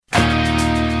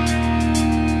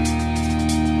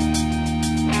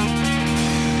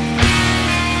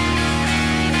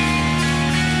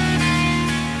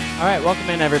right, welcome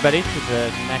in, everybody, to the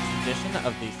next edition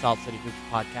of the Salt City Hoops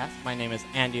podcast. My name is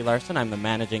Andy Larsen. I'm the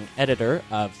managing editor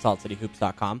of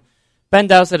saltcityhoops.com. Ben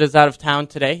Dowsett is out of town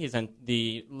today. He's in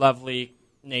the lovely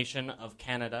nation of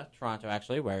Canada, Toronto,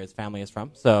 actually, where his family is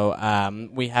from. So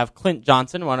we have Clint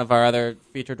Johnson, one of our other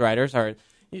featured writers.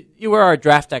 You were our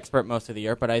draft expert most of the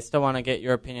year, but I still want to get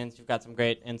your opinions. You've got some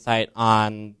great insight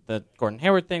on the Gordon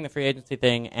Hayward thing, the free agency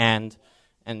thing, and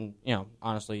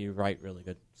honestly, you write really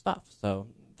good stuff. So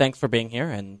thanks for being here,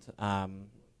 and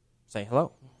say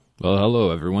hello. Well, hello,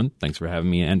 everyone. Thanks for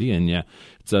having me, Andy. And yeah,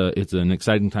 it's an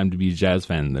exciting time to be a Jazz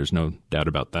fan. There's no doubt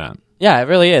about that. Yeah, it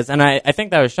really is. And I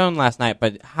think that was shown last night,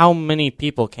 but how many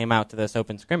people came out to this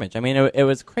open scrimmage? I mean, it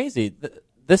was crazy.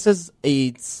 This is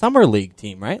a summer league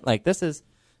team, right? Like, this is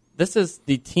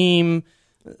the team.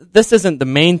 This isn't the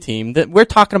main team. We're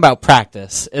talking about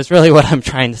practice is really what I'm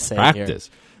trying to say here.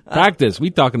 Practice.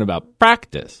 We talking about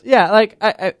practice. Yeah, like,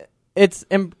 it's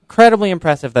incredibly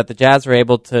impressive that the Jazz were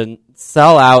able to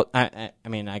sell out. I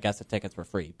mean, I guess the tickets were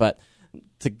free, but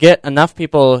to get enough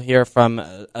people here from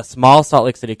a small Salt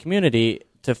Lake City community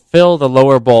to fill the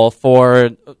lower bowl for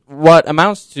what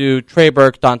amounts to Trey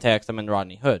Burke, Dante Exum, and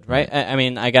Rodney Hood, right? I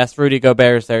mean, I guess Rudy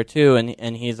Gobert's there too,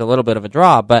 and he's a little bit of a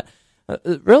draw, but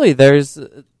really,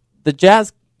 the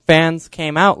Jazz fans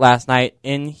came out last night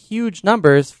in huge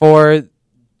numbers for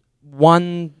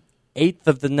 1/8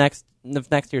 of the next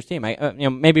year's team.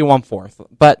 Maybe 1/4,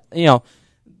 but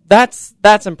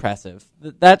that's impressive.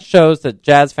 That shows that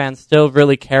Jazz fans still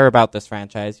really care about this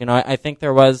franchise. I think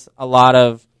there was a lot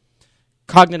of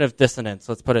cognitive dissonance,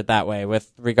 let's put it that way,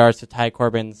 with regards to Ty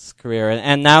Corbin's career,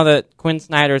 and now that Quinn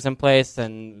Snyder's in place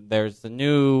and there's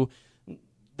new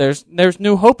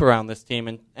hope around this team,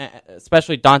 and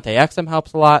especially Dante Exum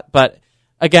helps a lot. But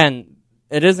again,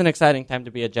 it is an exciting time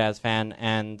to be a Jazz fan,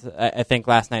 and I think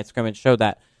last night's scrimmage showed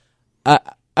that.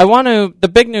 The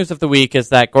big news of the week is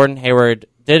that Gordon Hayward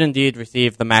did indeed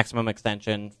receive the maximum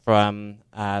extension from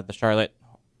the Charlotte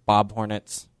Bob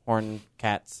Hornets, Horn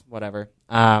Cats, whatever.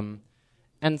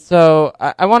 And so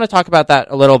I want to talk about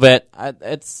that a little bit.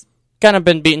 It's kind of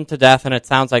been beaten to death, and it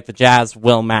sounds like the Jazz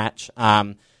will match.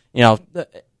 While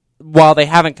they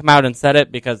haven't come out and said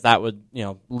it, because that would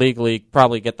legally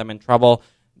probably get them in trouble,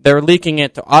 they're leaking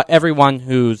it to everyone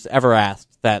who's ever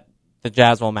asked that the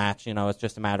Jazz will match. It's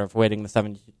just a matter of waiting the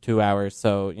 72 hours,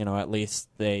 so at least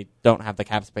they don't have the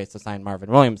cap space to sign Marvin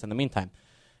Williams in the meantime.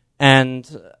 And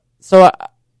so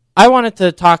I wanted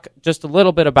to talk just a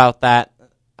little bit about that.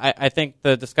 I think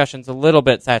the discussion's a little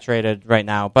bit saturated right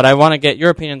now, but I want to get your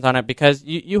opinions on it because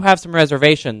you have some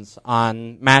reservations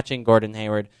on matching Gordon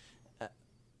Hayward.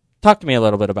 Talk to me a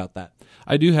little bit about that.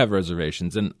 I do have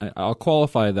reservations, and I'll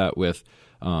qualify that with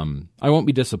I won't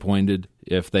be disappointed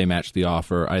if they match the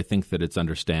offer. I think that it's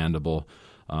understandable.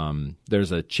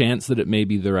 There's a chance that it may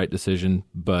be the right decision,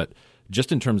 but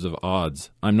just in terms of odds,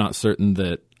 I'm not certain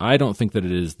that I don't think that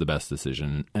it is the best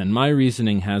decision. And my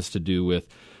reasoning has to do with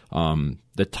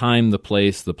the time, the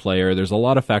place, the player. There's a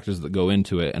lot of factors that go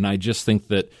into it, and I just think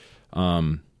that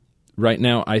right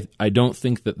now I don't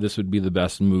think that this would be the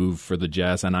best move for the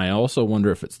Jazz, and I also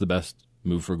wonder if it's the best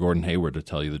move for Gordon Hayward, to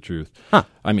tell you the truth. Huh.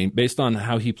 I mean, based on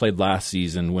how he played last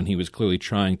season when he was clearly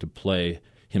trying to play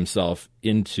himself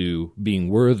into being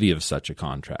worthy of such a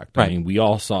contract. Right. I mean, we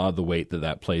all saw the weight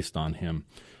that placed on him.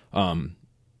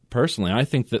 Personally, I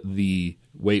think that the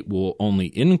weight will only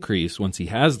increase once he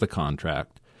has the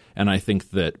contract, and I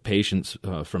think that patience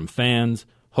from fans,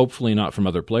 hopefully not from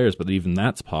other players, but even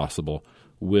that's possible,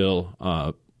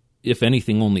 will, if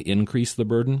anything, only increase the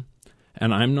burden.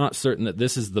 And I'm not certain that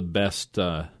this is the best.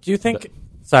 Do you think?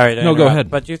 Sorry to no, interrupt, go ahead.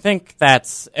 But do you think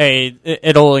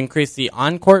it'll increase the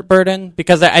on-court burden?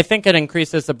 Because I think it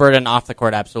increases the burden off the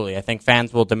court. Absolutely, I think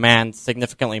fans will demand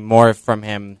significantly more from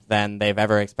him than they've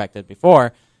ever expected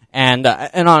before, and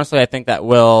honestly, I think that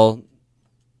will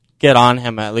get on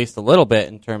him at least a little bit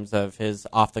in terms of his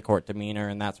off-the-court demeanor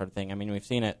and that sort of thing. I mean, we've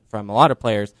seen it from a lot of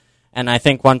players. And I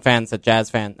think one thing that Jazz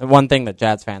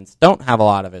fans don't have a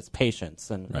lot of is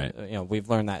patience. And right. We've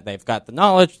learned that they've got the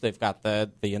knowledge, they've got the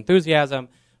enthusiasm,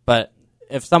 but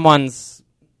if someone's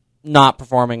not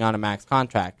performing on a max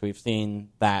contract, we've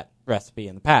seen that recipe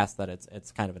in the past that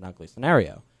it's kind of an ugly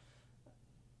scenario.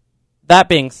 That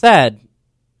being said,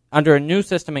 under a new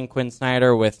system in Quinn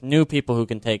Snyder with new people who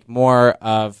can take more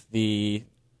of the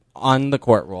on the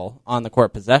court role, on the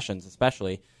court possessions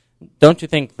especially, don't you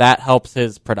think that helps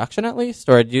his production at least,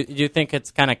 or do you think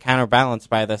it's kind of counterbalanced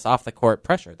by this off the court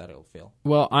pressure that it'll feel?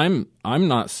 Well, I'm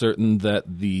not certain that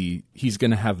he's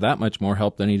going to have that much more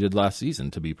help than he did last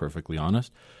season, to be perfectly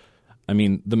honest. I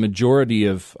mean, the majority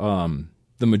of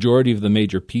the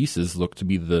major pieces look to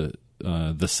be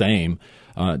the same.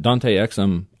 Dante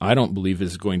Exum, I don't believe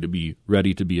is going to be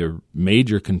ready to be a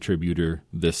major contributor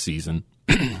this season.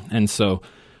 And so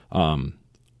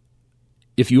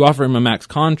if you offer him a max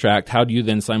contract, how do you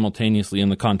then simultaneously, in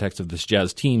the context of this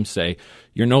Jazz team, say,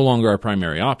 you're no longer our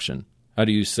primary option? How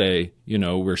do you say,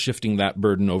 we're shifting that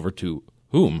burden over to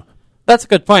whom? That's a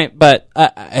good point, but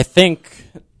I think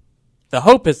the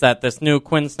hope is that this new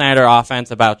Quinn Snyder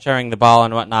offense about sharing the ball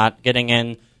and whatnot, getting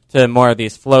into more of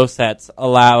these flow sets,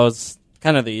 allows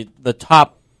kind of the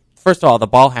top, first of all, the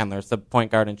ball handlers, the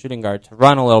point guard and shooting guard, to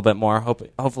run a little bit more,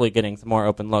 hopefully getting some more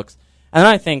open looks. And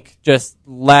I think just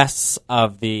less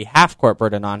of the half-court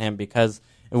burden on him, because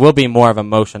it will be more of a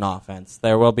motion offense.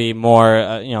 There will be more,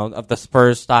 of the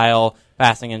Spurs-style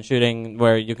passing and shooting,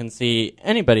 where you can see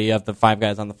anybody of the 5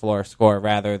 guys on the floor score,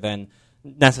 rather than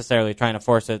necessarily trying to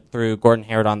force it through Gordon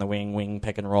Hayward on the wing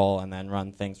pick and roll, and then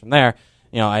run things from there.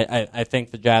 I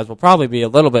think the Jazz will probably be a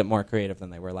little bit more creative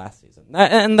than they were last season.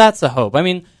 And that's the hope. I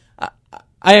mean,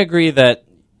 I agree that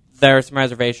there are some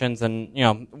reservations,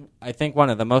 and I think one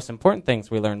of the most important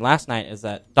things we learned last night is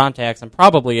that Dante Exum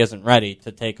probably isn't ready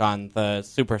to take on the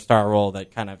superstar role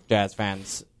that kind of Jazz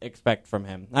fans expect from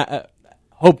him.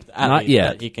 Hope not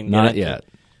yet. That he can not get yet.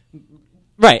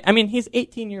 Right. I mean, he's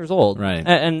 18 years old. Right.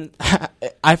 And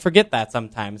I forget that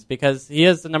sometimes, because he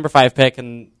is the number 5 pick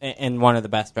in one of the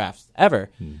best drafts ever.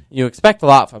 You expect a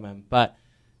lot from him, but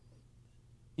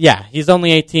yeah, he's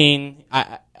only 18.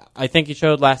 I think he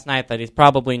showed last night that he's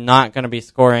probably not going to be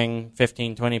scoring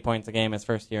 15, 20 points a game his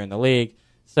first year in the league.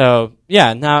 So,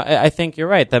 yeah, now I think you're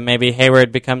right that maybe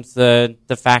Hayward becomes the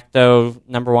de facto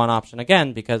number 1 option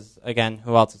again, because, again,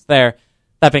 who else is there?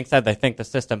 That being said, I think the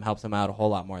system helps him out a whole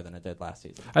lot more than it did last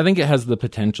season. I think it has the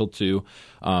potential to.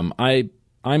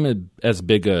 I'm as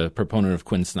big a proponent of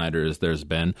Quinn Snyder as there's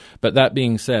been. But that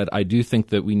being said, I do think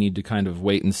that we need to kind of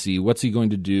wait and see what's he going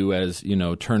to do as,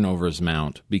 turnovers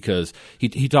mount. Because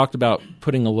he talked about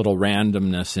putting a little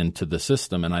randomness into the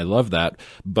system, and I love that.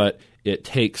 But it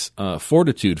takes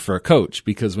fortitude for a coach,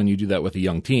 because when you do that with a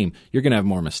young team, you're going to have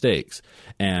more mistakes.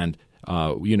 And,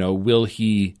 will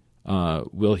he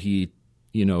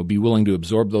be willing to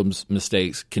absorb those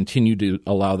mistakes, continue to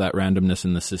allow that randomness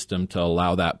in the system, to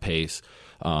allow that pace?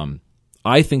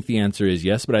 I think the answer is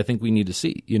yes, but I think we need to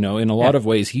see. In a lot of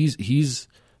ways, he's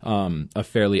a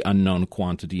fairly unknown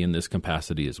quantity in this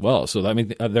capacity as well. So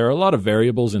there are a lot of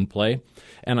variables in play,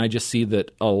 and I just see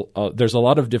that there's a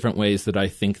lot of different ways that I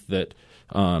think that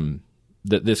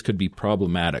that this could be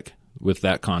problematic with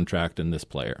that contract and this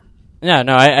player. Yeah,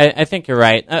 no, I think you're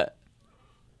right. I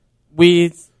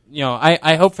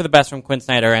hope for the best from Quinn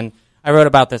Snyder, and I wrote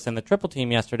about this in the Triple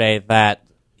Team yesterday, that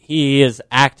he is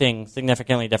acting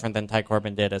significantly different than Ty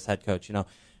Corbin did as head coach.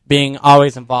 Being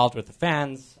always involved with the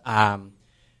fans,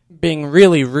 being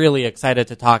really, really excited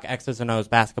to talk X's and O's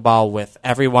basketball with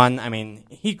everyone. I mean,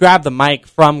 he grabbed the mic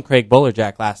from Craig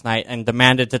Bullerjack last night and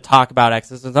demanded to talk about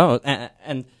X's and O's.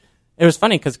 And it was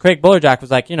funny because Craig Bullerjack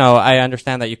was like, I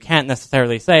understand that you can't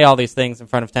necessarily say all these things in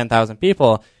front of 10,000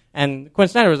 people. And Quinn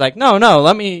Snyder was like, no,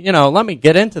 let me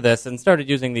get into this, and started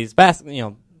using these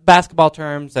basketball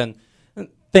terms and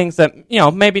things that,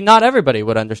 maybe not everybody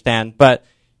would understand. But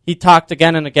he talked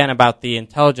again and again about the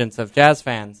intelligence of Jazz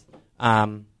fans,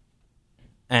 and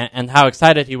how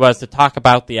excited he was to talk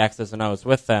about the X's and O's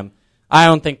with them. I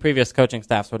don't think previous coaching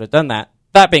staffs would have done that.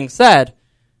 That being said,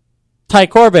 Ty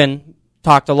Corbin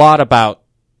talked a lot about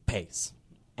pace,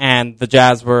 and the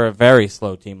Jazz were a very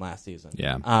slow team last season.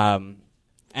 Yeah.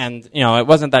 And, it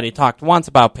wasn't that he talked once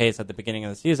about pace at the beginning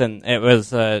of the season. It was,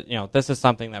 this is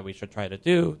something that we should try to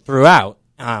do throughout.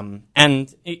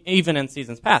 And even in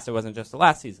seasons past, it wasn't just the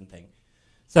last season thing.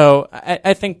 So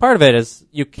I think part of it is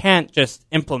you can't just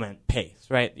implement pace,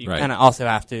 right? You kind of also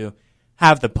have to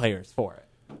have the players for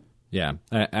it. Yeah,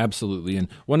 absolutely. And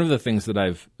one of the things that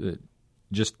I've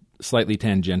just slightly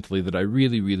tangentially that I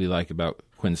really, really like about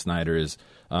Quinn Snyder is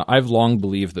I've long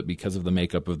believed that because of the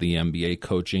makeup of the NBA,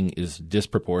 coaching is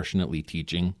disproportionately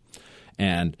teaching.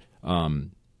 And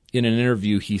in an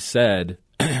interview, he said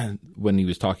when he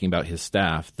was talking about his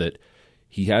staff that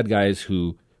he had guys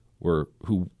who were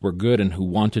good and who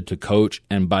wanted to coach,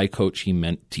 and by coach he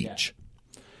meant teach.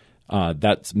 Yeah.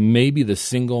 That's maybe the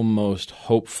single most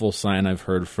hopeful sign I've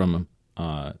heard from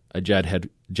a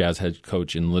Jazz head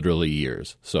coach in literally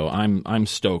years. So I'm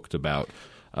stoked about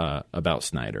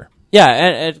Snyder. Yeah,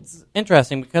 and it's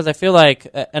interesting because I feel like,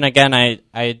 and again,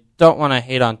 I don't want to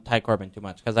hate on Ty Corbin too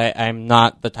much because I'm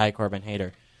not the Ty Corbin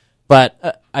hater.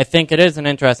 But I think it is an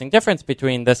interesting difference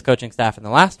between this coaching staff and the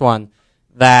last one,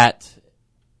 that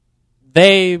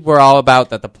they were all about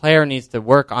that the player needs to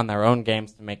work on their own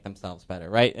games to make themselves better,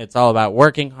 right? It's all about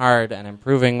working hard and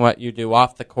improving what you do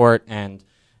off the court, and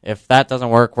if that doesn't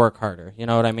work harder. You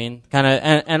know what I mean? Kind of,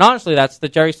 and honestly, that's the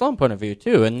Jerry Sloan point of view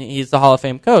too, and he's the Hall of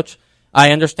Fame coach.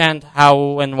 I understand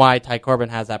how and why Ty Corbin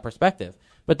has that perspective.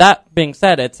 But that being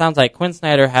said, it sounds like Quinn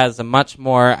Snyder has a much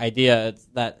more idea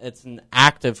that it's an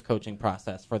active coaching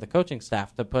process for the coaching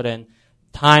staff to put in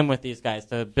time with these guys,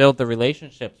 to build the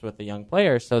relationships with the young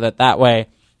players so that way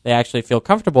they actually feel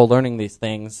comfortable learning these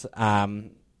things, the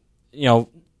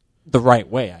right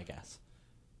way, I guess.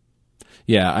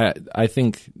 Yeah, I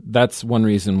think that's one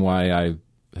reason why I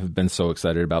have been so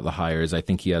excited about the hires. I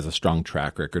think he has a strong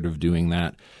track record of doing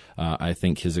that. I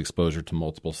think his exposure to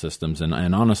multiple systems and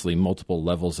honestly multiple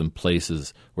levels and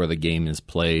places where the game is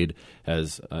played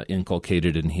has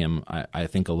inculcated in him, I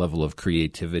think, a level of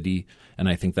creativity, and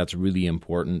I think that's really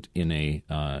important in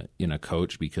a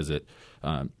coach because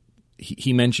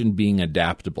he mentioned being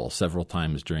adaptable several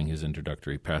times during his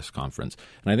introductory press conference,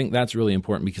 and I think that's really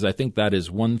important because I think that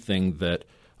is one thing that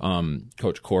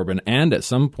Coach Corbin and at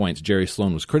some points Jerry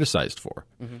Sloan was criticized for,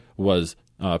 was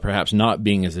perhaps not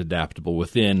being as adaptable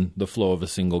within the flow of a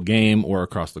single game or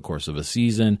across the course of a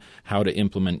season, how to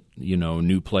implement,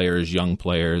 new players, young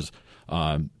players.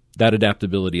 That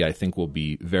adaptability, I think, will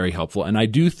be very helpful. And I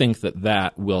do think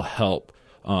that will help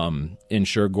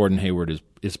ensure Gordon Hayward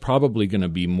is probably going to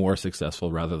be more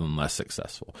successful rather than less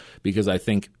successful. Because I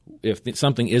think if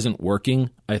something isn't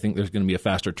working, I think there's going to be a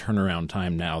faster turnaround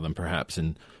time now than perhaps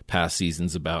in past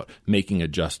seasons about making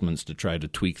adjustments to try to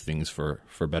tweak things for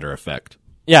better effect.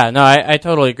 Yeah, no, I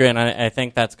totally agree, and I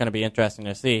think that's going to be interesting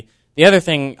to see. The other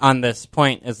thing on this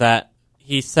point is that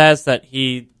he says that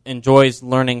he enjoys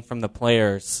learning from the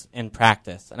players in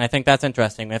practice, and I think that's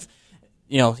interesting. If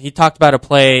he talked about a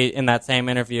play in that same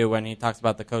interview when he talks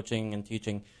about the coaching and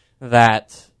teaching,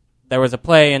 that there was a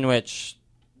play in which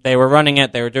they were running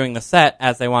it, they were doing the set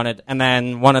as they wanted, and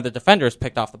then one of the defenders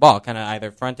picked off the ball, kind of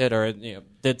either fronted or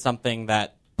did something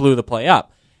that blew the play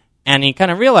up. And he kind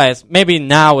of realized maybe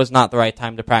now was not the right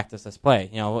time to practice this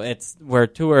play. We're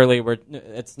too early.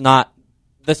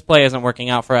 This play isn't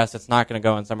working out for us. It's not going to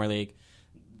go in summer league.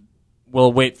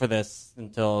 We'll wait for this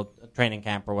until training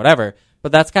camp or whatever.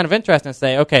 But that's kind of interesting to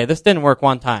say, okay, this didn't work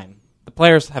one time. The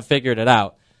players have figured it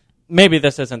out. Maybe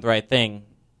this isn't the right thing.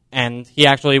 And he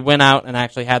actually went out and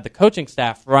actually had the coaching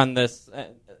staff run this,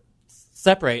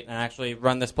 separate and actually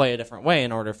run this play a different way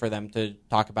in order for them to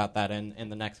talk about that in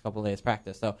the next couple of days'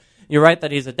 practice. So you're right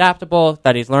that he's adaptable,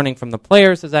 that he's learning from the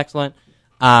players is excellent.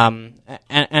 And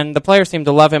the players seem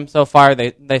to love him so far.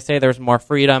 They say there's more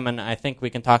freedom, and I think we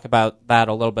can talk about that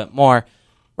a little bit more.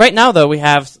 Right now, though, we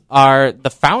have the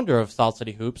founder of Salt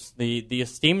City Hoops, the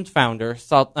esteemed founder,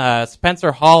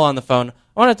 Spencer Hall, on the phone.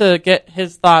 I wanted to get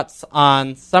his thoughts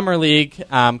on Summer League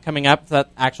coming up.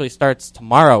 That actually starts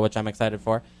tomorrow, which I'm excited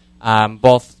for.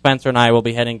 Both Spencer and I will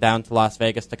be heading down to Las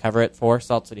Vegas to cover it for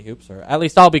Salt City Hoops, or at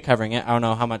least I'll be covering it. I don't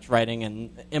know how much writing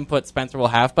and input Spencer will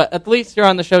have, but at least you're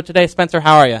on the show today. Spencer,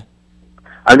 how are you?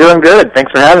 I'm doing good.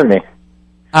 Thanks for having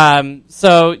me.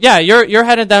 So yeah, you're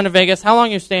headed down to Vegas. How long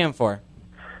are you staying for?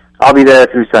 I'll be there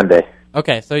through Sunday.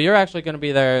 Okay, so you're actually going to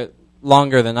be there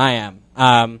longer than I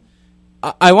am.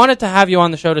 I wanted to have you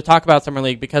on the show to talk about Summer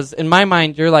League because, in my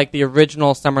mind, you're like the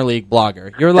original Summer League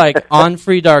blogger. You're like on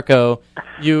Free Darko.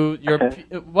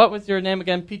 What was your name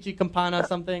again? Peachy Campana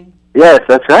something? Yes,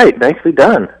 that's right. Nicely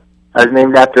done. I was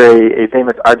named after a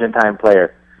famous Argentine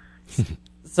player.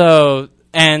 So,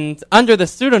 and under the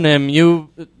pseudonym, you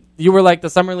were like the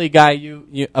Summer League guy.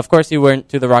 You of course, you went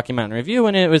to the Rocky Mountain Review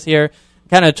when it was here.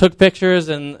 Kind of took pictures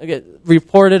and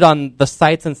reported on the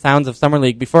sights and sounds of Summer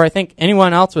League before I think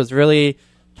anyone else was really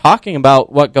talking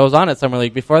about what goes on at Summer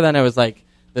League. Before then, it was like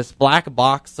this black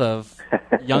box of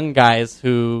young guys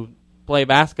who play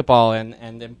basketball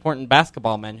and important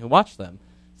basketball men who watch them.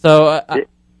 So,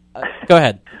 go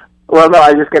ahead. Well, no,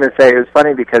 I was just going to say, it was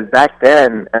funny because back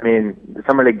then, the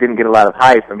Summer League didn't get a lot of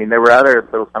hype. There were other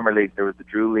little Summer Leagues. There was the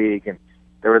Drew League, and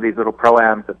there were these little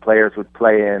pro-ams that players would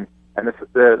play in. And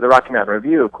the Rocky Mountain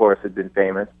Review, of course, had been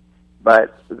famous.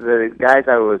 But the guys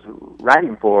I was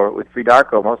writing for with Free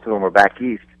Darko, most of them were back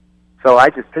east. So I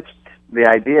just pitched the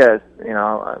idea,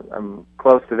 I'm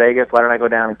close to Vegas, why don't I go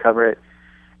down and cover it?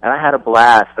 And I had a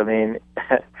blast.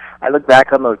 I look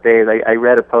back on those days. I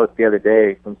read a post the other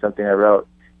day from something I wrote.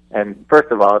 And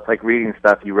first of all, it's like reading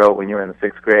stuff you wrote when you were in the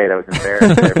 6th grade. I was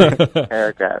embarrassed every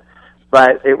paragraph.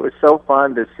 But it was so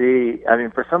fun to see.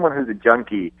 For someone who's a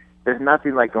junkie, there's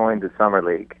nothing like going to Summer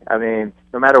League.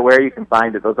 No matter where you can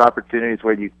find it, those opportunities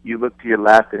where you look to your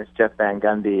left and it's Jeff Van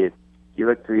Gundy, you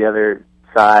look to the other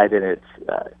side and it's,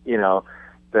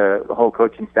 the whole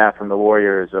coaching staff from the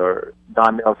Warriors or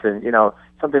Don Nelson,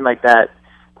 something like that.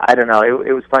 I don't know.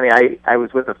 It was funny. I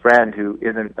was with a friend who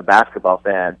isn't a basketball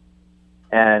fan,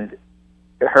 and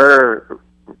her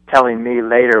telling me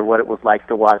later what it was like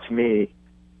to watch me,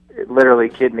 literally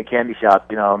kid in a candy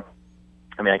shop,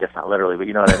 I mean, I guess not literally, but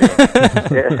you know what I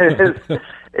mean.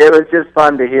 It was just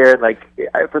fun to hear,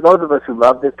 for those of us who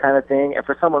love this kind of thing, and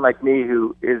for someone like me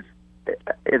who is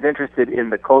interested in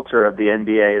the culture of the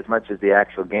NBA as much as the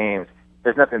actual games,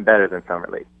 there's nothing better than Summer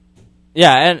League.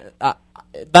 Yeah, and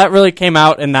that really came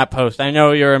out in that post. I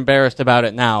know you're embarrassed about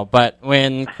it now, but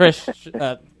when Chris,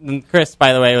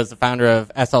 by the way, was the founder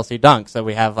of SLC Dunk, so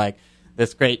we have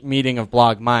this great meeting of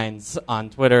blog minds on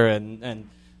Twitter, and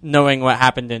knowing what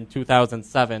happened in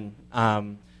 2007,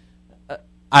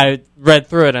 I read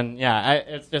through it, and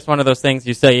it's just one of those things.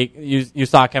 You say you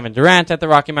saw Kevin Durant at the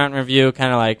Rocky Mountain Review,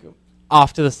 kind of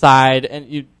off to the side, and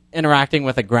you interacting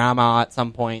with a grandma at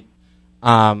some point.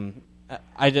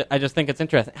 I just think it's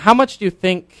interesting. How much do you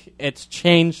think it's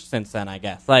changed since then, I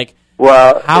guess?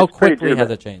 How quickly has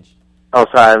it changed? Oh,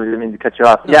 sorry, I didn't mean to cut you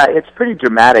off. Yeah, it's pretty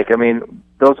dramatic. I mean,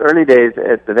 those early days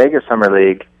at the Vegas Summer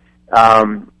League,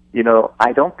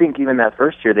 I don't think even that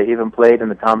first year they even played in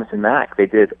the Thomas and Mack. They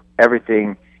did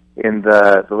everything in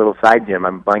the little side gym.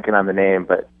 I'm blanking on the name,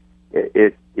 but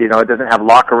it doesn't have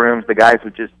locker rooms. The guys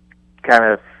would just kind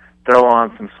of throw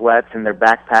on some sweats in their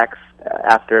backpacks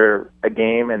after a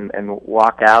game and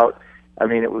walk out. I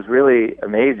mean, it was really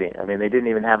amazing. I mean, they didn't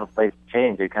even have a place to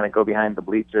change. They'd kind of go behind the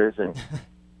bleachers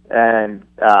and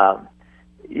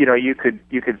you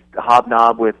could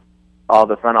hobnob with all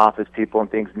the front office people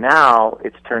and things. Now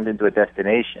it's turned into a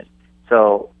destination.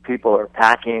 So people are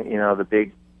packing, the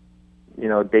big,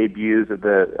 debuts of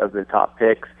the top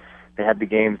picks. They have the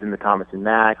games in the Thomas and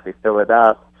Mack. They fill it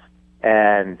up,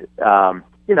 and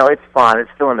it's fun.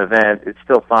 It's still an event. It's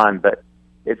still fun, but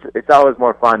it's always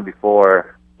more fun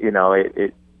before it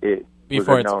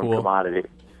before was a known cool commodity.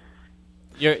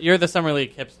 You're the Summer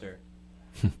League hipster.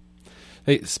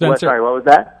 Hey, Spencer. Sorry, what was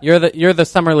that? You're the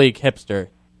Summer League hipster.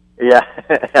 Yeah,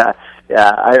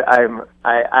 yeah.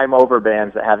 I'm over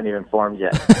bands that haven't even formed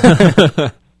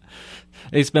yet.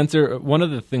 Hey, Spencer, one of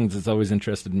the things that's always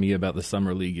interested me about the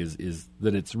Summer League is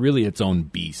that it's really its own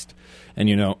beast. And,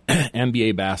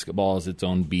 NBA basketball is its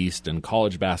own beast, and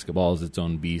college basketball is its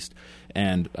own beast.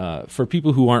 And for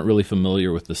people who aren't really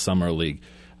familiar with the Summer League,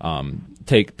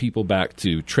 take people back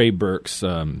to Trey Burke's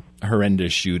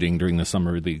horrendous shooting during the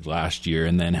Summer League last year,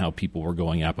 and then how people were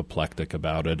going apoplectic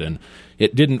about it, and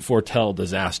it didn't foretell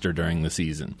disaster during the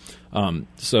season.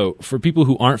 So for people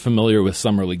who aren't familiar with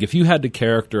Summer League, if you had to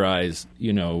characterize,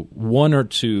 one or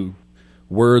two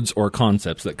words or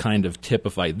concepts that kind of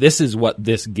typify this is what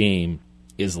this game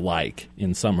is like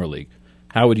in Summer League,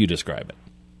 how would you describe it?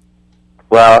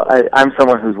 Well, I'm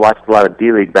someone who's watched a lot of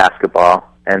D-League basketball,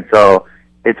 and so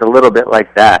it's a little bit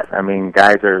like that. I mean,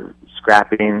 guys are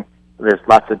scrapping. There's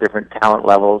lots of different talent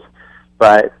levels,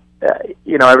 but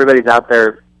everybody's out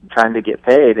there trying to get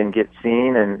paid and get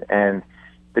seen. And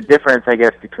the difference, I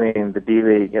guess, between the D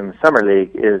League and the Summer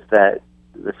League is that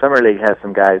the Summer League has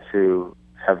some guys who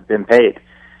have been paid,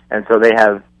 and so they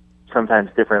have sometimes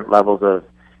different levels of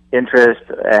interest,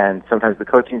 and sometimes the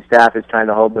coaching staff is trying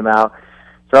to hold them out.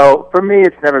 So for me,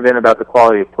 it's never been about the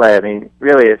quality of play. I mean,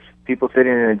 really, it's people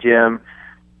sitting in a gym,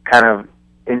 kind of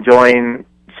enjoying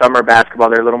summer basketball.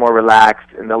 They're a little more relaxed,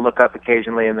 and they'll look up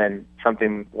occasionally, and then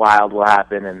something wild will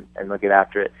happen, and they'll get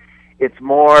after it. It's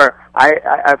more,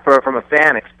 from a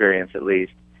fan experience at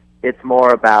least, it's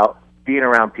more about being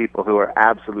around people who are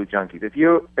absolute junkies. If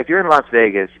you're in Las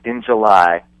Vegas in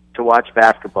July to watch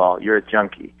basketball, you're a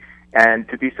junkie. And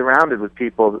to be surrounded with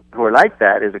people who are like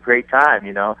that is a great time,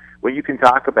 when you can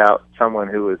talk about someone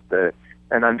who is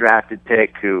an undrafted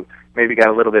pick who maybe got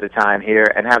a little bit of time here,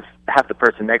 and have the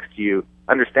person next to you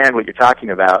understand what you're talking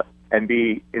about and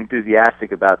be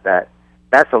enthusiastic about that.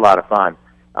 That's a lot of fun.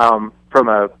 From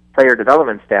a player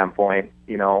development standpoint,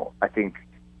 I think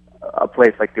a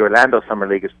place like the Orlando Summer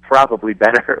League is probably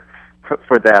better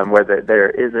for them, where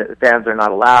fans are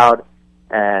not allowed,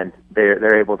 and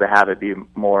they're able to have it be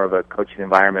more of a coaching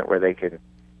environment where they can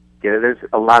get it. There's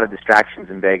a lot of distractions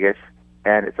in Vegas,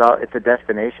 and it's a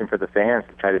destination for the fans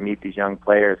to try to meet these young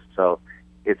players. So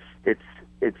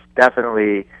it's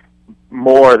definitely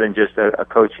more than just a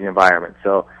coaching environment.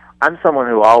 So I'm someone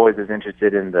who always is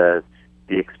interested in the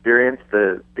experience,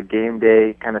 the game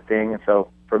day kind of thing. And so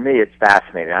for me, it's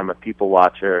fascinating. I'm a people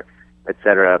watcher,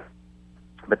 etc.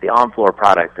 But the on-floor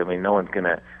product, I mean, no one's going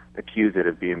to accuse it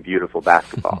of being beautiful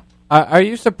basketball. Are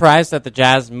you surprised that the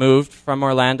Jazz moved from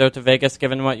Orlando to Vegas,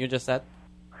 given what you just said?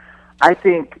 I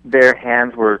think their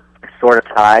hands were sort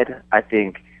of tied. I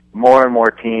think more and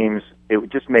more teams, it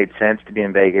just made sense to be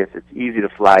in Vegas. It's easy to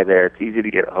fly there. It's easy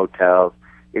to get hotels.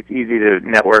 It's easy to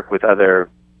network with other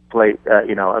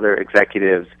other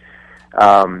executives.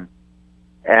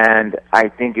 And I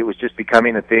think it was just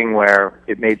becoming a thing where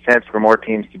it made sense for more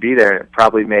teams to be there. It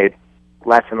probably made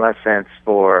less and less sense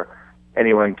for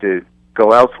anyone to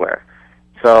go elsewhere.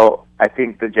 So I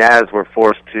think the Jazz were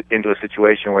forced into a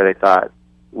situation where they thought,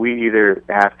 we either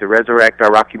have to resurrect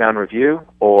our Rocky Mountain Review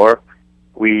or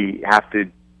we have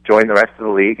to join the rest of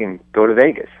the league and go to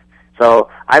Vegas. So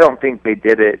I don't think they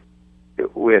did it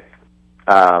with,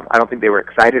 I don't think they were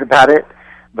excited about it,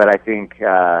 but I think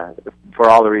for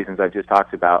all the reasons I've just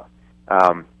talked about.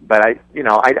 But I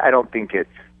don't think it's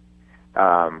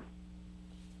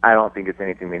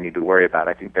anything they need to worry about.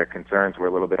 I think their concerns were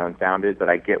a little bit unfounded, but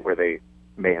I get where they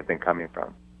may have been coming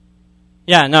from.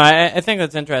 Yeah, no, I think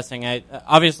that's interesting.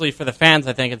 Obviously, for the fans,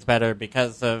 I think it's better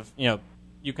because of,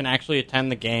 you can actually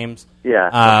attend the games.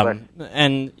 Yeah.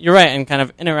 And you're right, and kind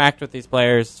of interact with these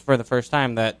players for the first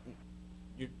time that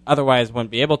you otherwise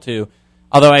wouldn't be able to.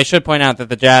 Although I should point out that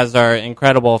the Jazz are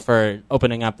incredible for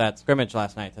opening up that scrimmage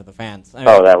last night to the fans.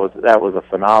 That was a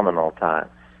phenomenal time.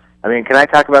 I mean, can I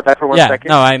talk about that for one second?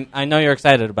 No, I know you're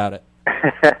excited about it.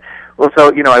 Well,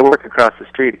 so, I work across the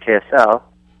street at KSL.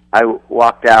 I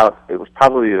walked out, it was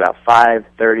probably about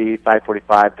 5:30,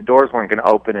 5:45. The doors weren't going to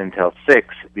open until 6.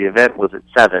 The event was at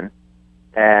 7.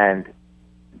 And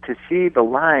to see the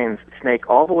lines snake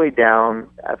all the way down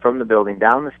from the building,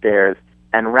 down the stairs,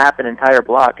 and wrap an entire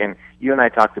block, and you and I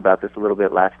talked about this a little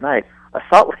bit last night, a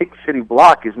Salt Lake City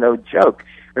block is no joke.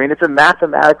 I mean, it's a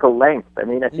mathematical length. I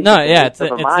mean, I think it's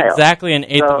exactly an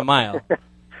eighth of a mile.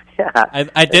 Yeah.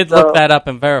 I did look that up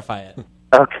and verify it.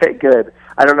 Okay, good.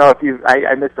 I don't know if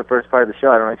I missed the first part of the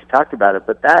show. I don't know if you talked about it,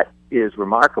 but that is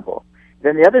remarkable.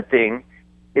 Then the other thing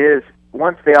is,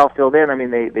 once they all filled in, I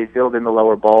mean, they filled in the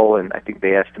lower bowl, and I think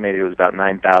they estimated it was about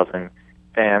 9,000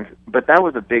 fans. But that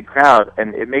was a big crowd,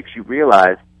 and it makes you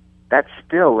realize that's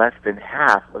still less than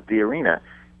half of the arena.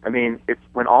 I mean, it's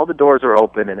when all the doors are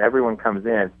open and everyone comes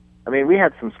in. I mean, we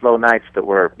had some slow nights that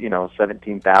were,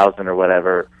 17,000 or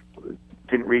whatever,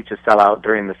 didn't reach a sellout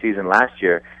during the season last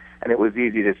year. And it was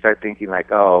easy to start thinking like,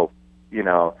 fans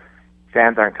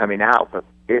aren't coming out. But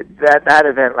that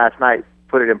event last night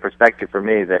put it in perspective for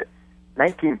me that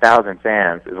 19,000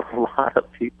 fans is a lot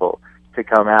of people to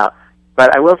come out.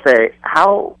 But I will say,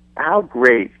 how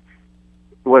great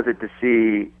was it to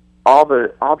see all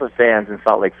the fans in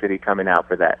Salt Lake City coming out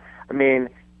for that? I mean,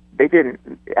 they didn't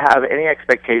have any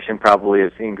expectation probably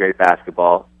of seeing great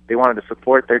basketball. They wanted to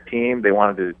support their team. They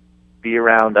wanted to be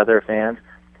around other fans.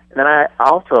 And then I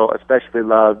also especially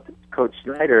loved Coach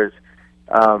Snyder's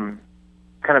kind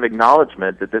of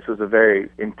acknowledgement that this was a very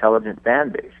intelligent fan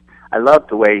base. I loved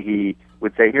the way he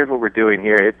would say, here's what we're doing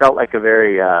here. It felt like a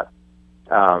very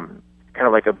kind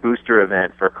of like a booster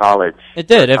event for college. It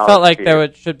did. It felt like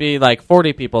there should be like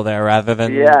 40 people there rather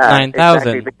than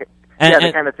 9,000. Exactly.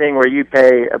 The kind of thing where you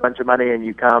pay a bunch of money and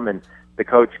you come and the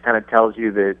coach kind of tells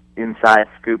you the inside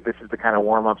scoop. This is the kind of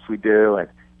warm-ups we do, and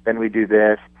then we do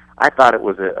this. I thought it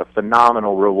was a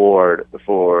phenomenal reward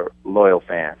for loyal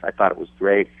fans. I thought it was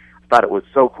great. I thought it was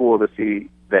so cool to see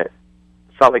that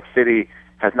Salt Lake City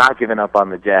has not given up on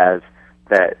the Jazz,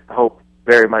 that hope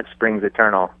very much springs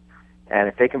eternal. And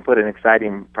if they can put an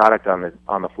exciting product on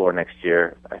the floor next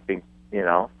year, I think,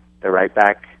 they're right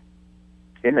back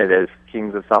in it as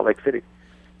Kings of Salt Lake City.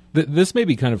 This may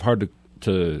be kind of hard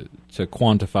to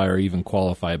quantify or even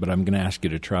qualify, but I'm going to ask you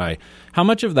to try. How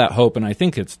much of that hope, and I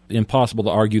think it's impossible to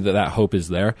argue that hope is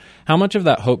there, how much of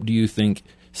that hope do you think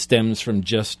stems from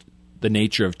just the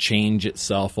nature of change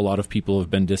itself? A lot of people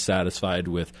have been dissatisfied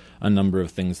with a number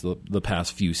of things the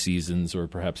past few seasons, or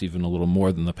perhaps even a little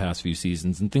more than the past few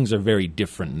seasons, and things are very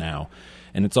different now.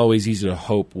 And it's always easy to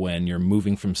hope when you're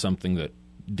moving from something that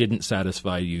didn't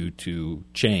satisfy you to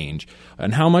change.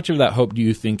 And how much of that hope do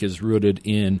you think is rooted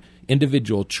in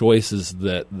individual choices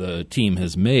that the team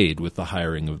has made with the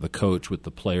hiring of the coach, with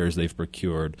the players they've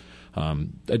procured?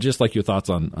 I'd just like your thoughts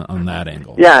on that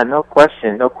angle. Yeah, no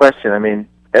question. I mean,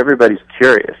 everybody's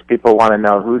curious. People want to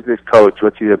know, who's this coach?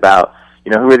 What's he about?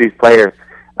 Who are these players?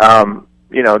 None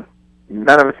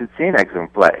of us had seen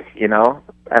Exum play,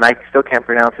 and I still can't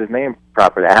pronounce his name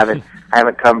properly. I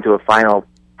haven't come to a final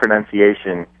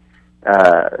pronunciation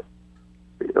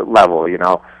level,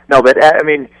 No, but I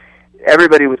mean,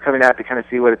 everybody was coming out to kind of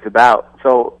see what it's about.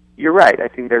 So you're right. I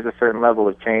think there's a certain level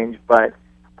of change, but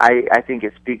I think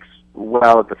it speaks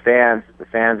well of the fans. The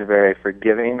fans are very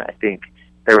forgiving. I think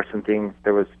there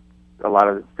was a lot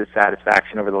of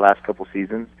dissatisfaction over the last couple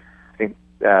seasons. I think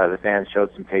the fans showed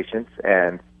some patience,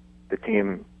 and the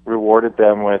team rewarded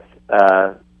them with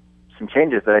some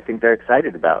changes that I think they're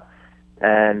excited about.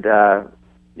 And,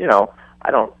 I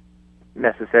don't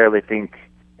necessarily think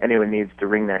anyone needs to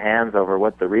wring their hands over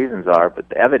what the reasons are, but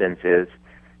the evidence is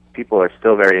people are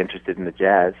still very interested in the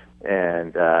Jazz,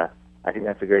 and I think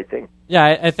that's a great thing. Yeah,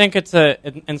 I think it's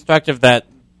instructive that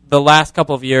the last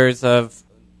couple of years of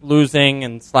losing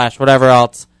and / whatever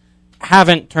else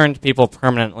haven't turned people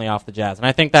permanently off the Jazz. And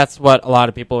I think that's what a lot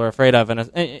of people are afraid of.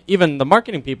 And even the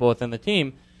marketing people within the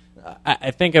team, I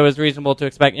think it was reasonable to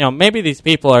expect, maybe these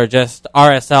people are just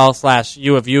RSL /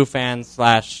 U of U fans /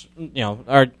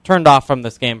 are turned off from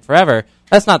this game forever.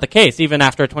 That's not the case. Even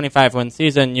after a 25-win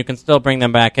season, you can still bring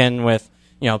them back in with,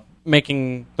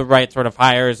 making the right sort of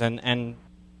hires and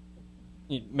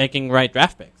making right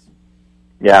draft picks.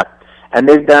 Yeah, and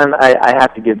they've done, I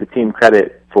have to give the team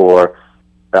credit for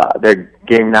their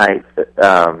game night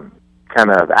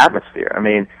kind of atmosphere. I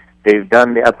mean, they've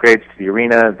done the upgrades to the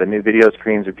arena. The new video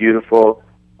screens are beautiful.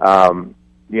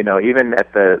 Even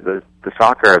at the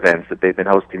soccer events that they've been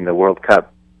hosting, the World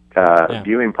Cup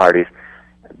viewing parties,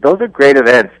 those are great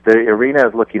events. The arena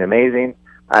is looking amazing.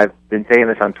 I've been saying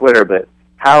this on Twitter, but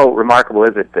how remarkable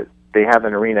is it that they have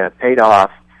an arena paid off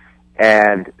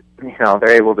and,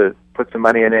 they're able to put some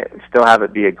money in it and still have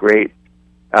it be a great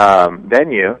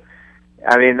venue.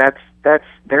 I mean,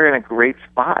 they're in a great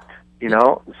spot.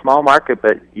 Small market,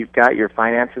 but you've got your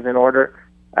finances in order,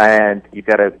 and you've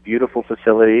got a beautiful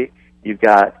facility. You've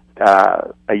got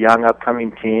a young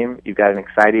upcoming team. You've got an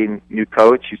exciting new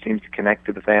coach who seems to connect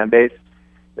to the fan base.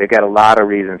 They've got a lot of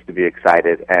reasons to be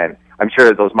excited, and I'm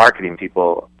sure those marketing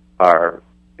people are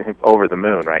over the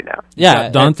moon right now. Yeah,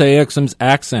 Dante Exum's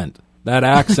accent. That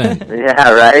accent.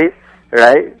 Yeah, right.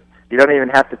 You don't even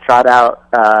have to trot out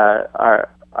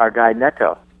our guy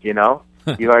Neto,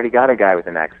 You've already got a guy with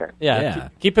an accent. Yeah.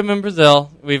 Keep him in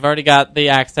Brazil. We've already got the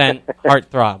accent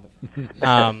heartthrob.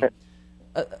 I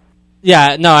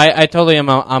totally am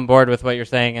on board with what you're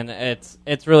saying, and it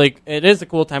is a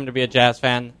cool time to be a Jazz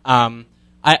fan.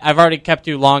 I've already kept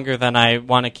you longer than I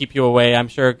want to keep you away. I'm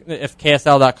sure if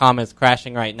KSL.com is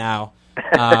crashing right now,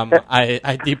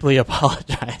 I deeply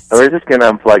apologize. So we're just going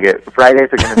to unplug it. Fridays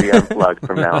are going to be unplugged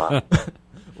from now on.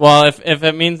 Well, if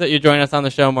it means that you join us on the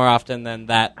show more often, then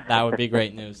that would be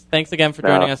great news. Thanks again for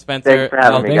joining us, Spencer. Thanks for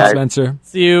having me, guys. Spencer.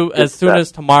 See you as soon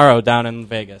as tomorrow down in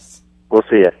Vegas. We'll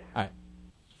see you. All right.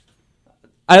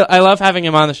 I love having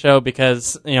him on the show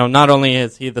because, not only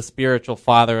is he the spiritual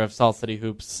father of Salt City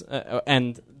Hoops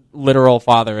and literal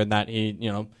father in that he,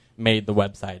 made the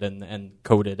website and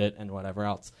coded it and whatever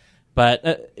else,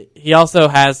 but he also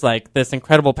has this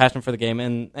incredible passion for the game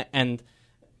and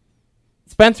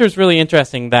Spencer's really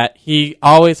interesting that he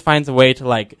always finds a way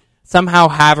to somehow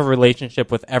have a relationship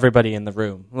with everybody in the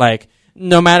room.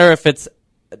 No matter if it's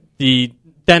the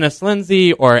Dennis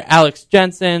Lindsay or Alex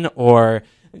Jensen or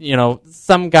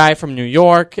some guy from New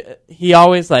York, he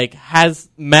always has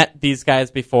met these guys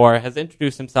before, has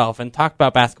introduced himself and talked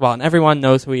about basketball, and everyone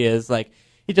knows who he is.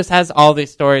 He just has all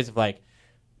these stories of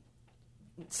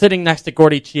sitting next to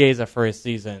Gordy Chiesa for his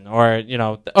season, or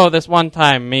this one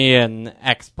time me and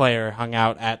X player hung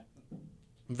out at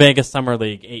Vegas Summer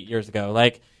League 8 years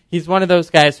ago. He's one of those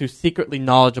guys who's secretly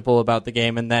knowledgeable about the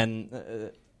game and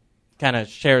then kind of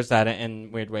shares that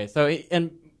in weird ways. So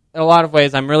in a lot of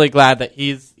ways, I'm really glad that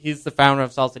he's the founder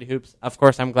of Salt City Hoops. Of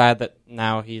course, I'm glad that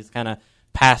now he's kind of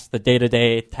past the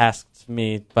day-to-day tasks to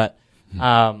me. But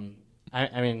I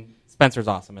mean, Spencer's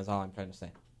awesome is all I'm trying to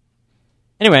say.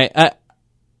 Anyway.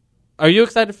 Are you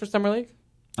excited for Summer League?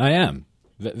 I am,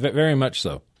 very much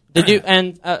so. Did you?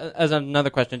 And as another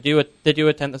question, did you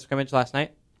attend the scrimmage last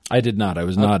night? I did not. I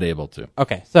was not able to.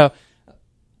 Okay, so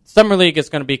Summer League is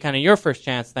going to be kind of your first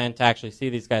chance then to actually see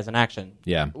these guys in action.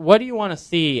 Yeah. What do you want to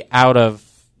see out of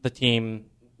the team?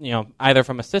 Either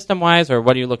from a system wise, or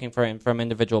what are you looking for from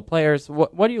individual players?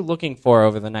 What are you looking for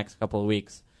over the next couple of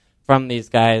weeks from these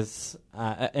guys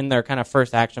in their kind of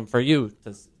first action for you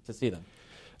to see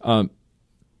them?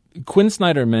 Quinn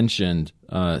Snyder mentioned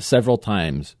several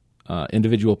times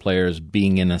individual players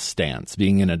being in a stance,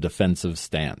 being in a defensive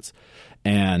stance.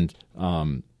 And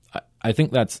I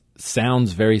think that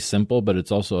sounds very simple, but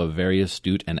it's also a very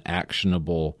astute and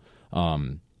actionable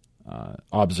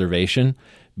observation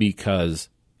because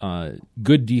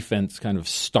good defense kind of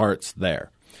starts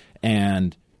there.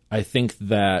 And I think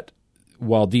that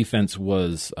while defense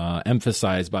was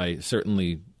emphasized by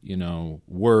certainly,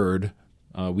 word,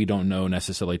 we don't know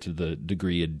necessarily to the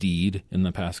degree of deed in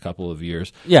the past couple of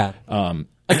years. Yeah.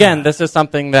 Again, this is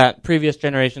something that previous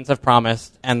generations have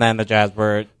promised, and then the Jazz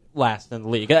were last in the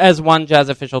league. As one Jazz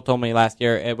official told me last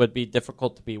year, it would be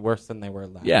difficult to be worse than they were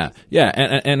last. Yeah,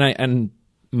 and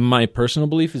my personal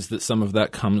belief is that some of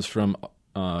that comes from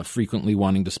frequently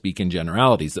wanting to speak in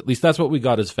generalities. At least that's what we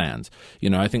got as fans.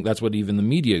 I think that's what even the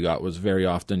media got, was very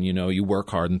often, you work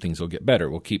hard and things will get better.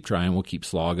 We'll keep trying, we'll keep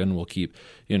slogging, we'll keep,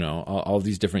 all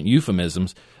these different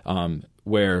euphemisms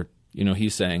where,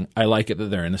 he's saying, I like it that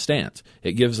they're in a stance.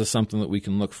 It gives us something that we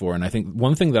can look for. And I think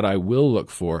one thing that I will look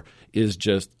for is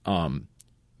just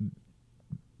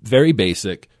very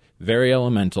basic, very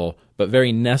elemental, but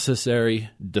very necessary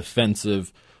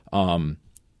defensive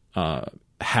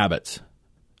habits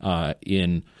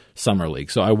in Summer League.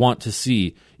 So I want to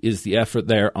see, is the effort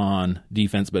there on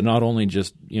defense, but not only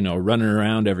just, running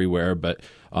around everywhere, but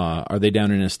are they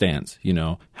down in a stance?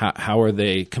 How are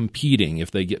they competing? If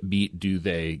they get beat, do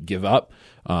they give up?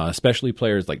 Especially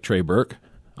players like Trey Burke.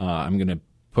 I'm going to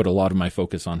put a lot of my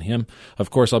focus on him.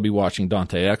 Of course, I'll be watching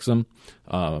Dante Exum.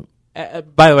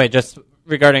 By the way, just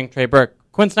regarding Trey Burke,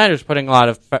 Quinn Snyder's putting a lot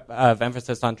of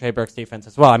emphasis on Trey Burke's defense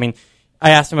as well. I mean,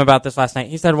 I asked him about this last night.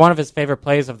 He said one of his favorite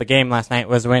plays of the game last night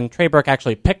was when Trey Burke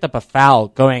actually picked up a foul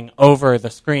going over the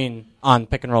screen on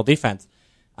pick-and-roll defense.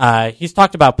 He's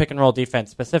talked about pick-and-roll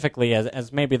defense specifically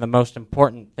as maybe the most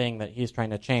important thing that he's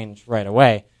trying to change right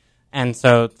away. And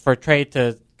so for Trey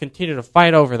to continue to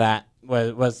fight over that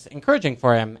was encouraging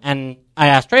for him. And I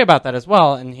asked Trey about that as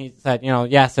well, and he said,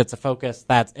 yes, it's a focus.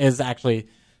 That is actually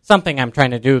something I'm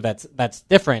trying to do that's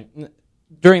different.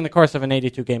 During the course of an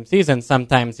 82-game season,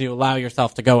 sometimes you allow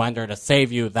yourself to go under to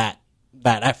save you that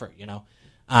effort,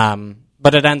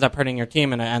 But it ends up hurting your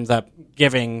team, and it ends up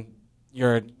giving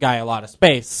your guy a lot of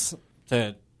space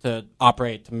to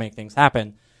operate, to make things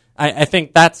happen. I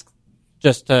think that's,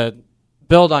 just to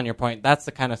build on your point, that's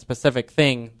the kind of specific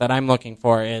thing that I'm looking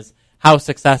for, is how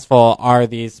successful are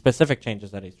these specific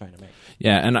changes that he's trying to make.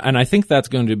 Yeah, and I think that's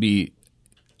going to be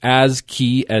as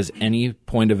key as any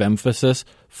point of emphasis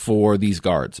for these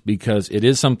guards, because it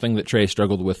is something that Trey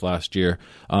struggled with last year.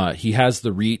 He has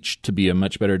the reach to be a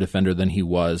much better defender than he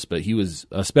was, but he was,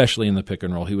 especially in the pick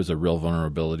and roll, he was a real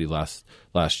vulnerability last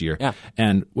year. Yeah.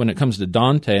 And when it comes to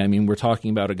Dante, I mean, we're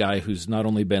talking about a guy who's not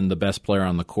only been the best player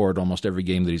on the court almost every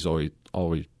game that he's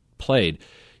always played,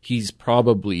 he's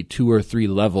probably 2 or 3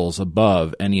 levels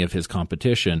above any of his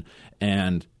competition,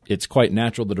 and it's quite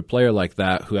natural that a player like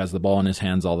that, who has the ball in his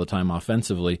hands all the time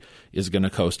offensively, is going to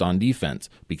coast on defense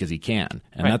because he can.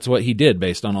 And That's what he did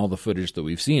based on all the footage that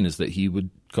we've seen, is that he would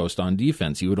coast on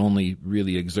defense. He would only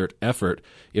really exert effort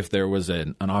if there was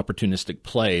an opportunistic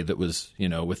play that was,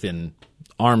 within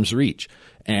arm's reach.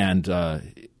 And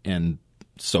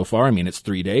so far, I mean, it's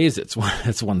 3 days, it's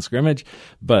one scrimmage,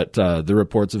 but the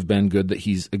reports have been good that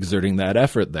he's exerting that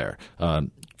effort there.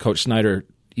 Coach Snyder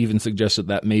even suggested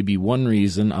that may be one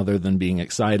reason, other than being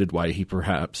excited, why he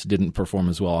perhaps didn't perform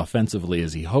as well offensively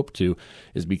as he hoped to,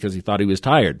 is because he thought he was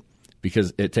tired,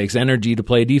 because it takes energy to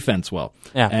play defense well.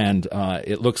 Yeah. And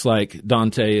it looks like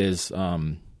Dante is,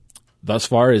 thus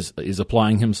far, is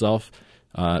applying himself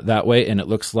that way, and it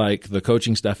looks like the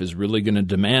coaching staff is really going to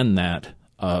demand that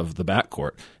of the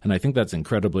backcourt, and I think that's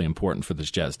incredibly important for this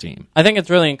Jazz team. I think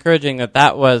it's really encouraging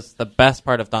that was the best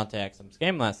part of Dante Exum's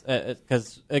game last,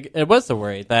 because it was the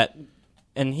worry that,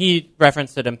 and he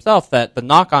referenced it himself, that the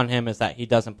knock on him is that he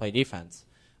doesn't play defense.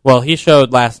 Well, he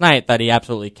showed last night that he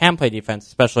absolutely can play defense,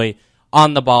 especially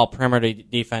on the ball perimeter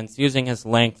defense, using his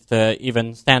length to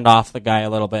even stand off the guy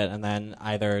a little bit and then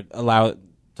either allow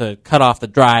to cut off the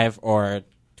drive or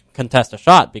contest a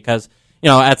shot, because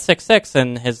at 6'6"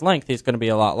 and his length, he's going to be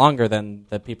a lot longer than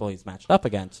the people he's matched up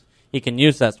against. He can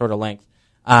use that sort of length.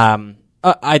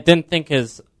 I didn't think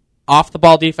his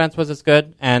off-the-ball defense was as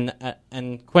good, and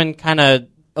Quinn kind of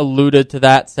alluded to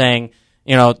that, saying,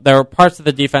 there were parts of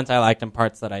the defense I liked and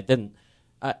parts that I didn't.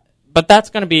 But that's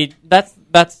going to be that's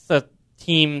a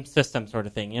team system sort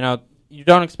of thing. You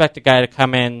don't expect a guy to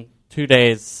come in 2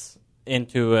 days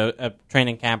into a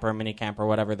training camp or a mini camp or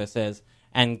whatever this is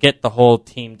and get the whole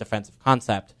team defensive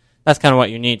concept. That's kind of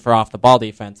what you need for off-the-ball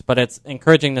defense. But it's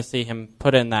encouraging to see him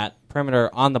put in that perimeter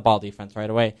on-the-ball defense right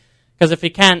away. Because if he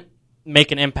can't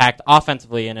make an impact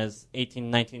offensively in his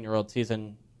 18, 19-year-old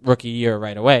season rookie year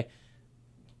right away,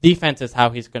 defense is how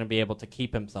he's going to be able to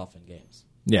keep himself in games.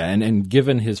 Yeah, and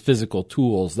given his physical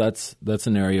tools, that's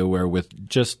an area where, with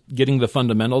just getting the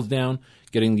fundamentals down,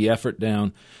 getting the effort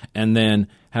down, and then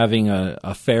having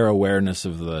a fair awareness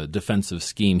of the defensive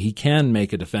scheme, he can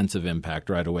make a defensive impact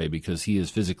right away because he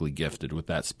is physically gifted with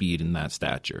that speed and that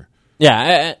stature.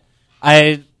 Yeah,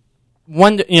 I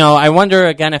wonder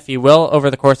again if he will over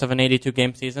the course of an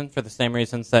 82-game season, for the same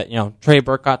reasons that Trey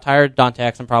Burke got tired. Dante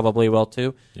Exum probably will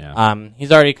too. Yeah.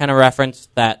 He's already kind of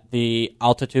referenced that the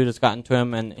altitude has gotten to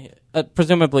him, and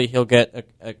presumably he'll get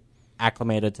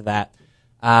acclimated to that.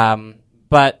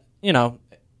 But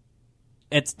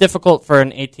it's difficult for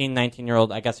an 18,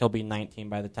 19-year-old, I guess he'll be 19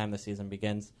 by the time the season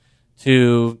begins,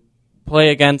 to play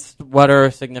against what are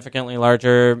significantly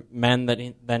larger men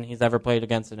than he's ever played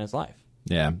against in his life.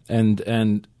 Yeah,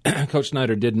 and Coach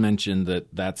Snyder did mention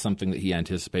that that's something that he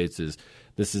anticipates is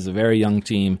this is a very young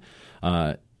team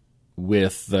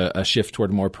with a shift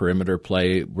toward more perimeter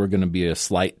play. We're going to be a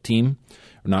slight team.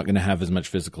 We're not going to have as much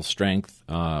physical strength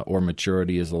or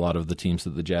maturity as a lot of the teams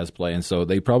that the Jazz play, and so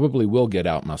they probably will get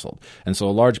out-muscled. And so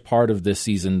a large part of this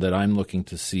season that I'm looking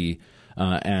to see,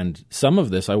 and some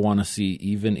of this I want to see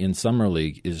even in Summer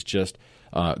League, is just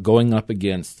going up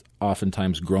against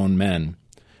oftentimes grown men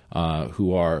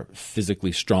who are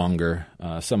physically stronger,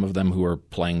 some of them who are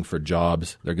playing for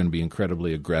jobs. They're going to be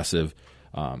incredibly aggressive.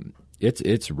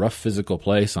 It's rough physical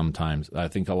play sometimes. I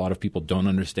think a lot of people don't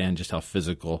understand just how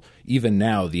physical, even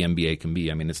now, the NBA can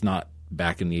be. I mean, it's not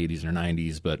back in the 80s or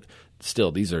 90s, but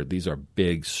still, these are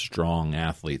big, strong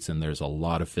athletes, and there's a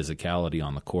lot of physicality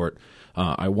on the court.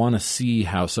 I want to see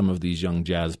how some of these young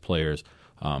Jazz players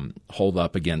hold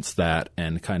up against that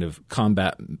and kind of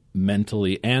combat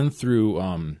mentally and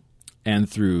through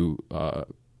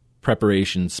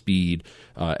preparation, speed,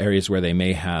 areas where they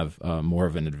may have more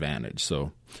of an advantage.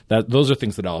 So those are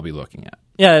things that I'll be looking at.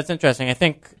 Yeah, it's interesting. I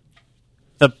think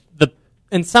the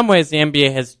in some ways the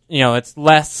NBA has, it's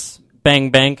less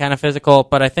bang bang kind of physical,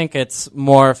 but I think it's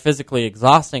more physically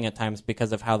exhausting at times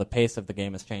because of how the pace of the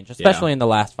game has changed, especially in the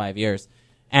last 5 years.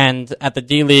 And at the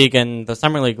D League and the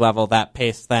Summer League level, that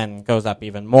pace then goes up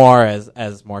even more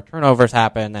as more turnovers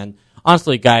happen, and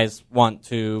honestly, guys want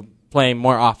to play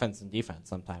more offense than defense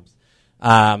sometimes.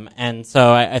 And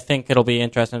so I think it'll be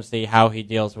interesting to see how he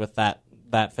deals with that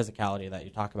physicality that you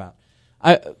talk about.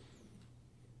 I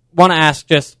want to ask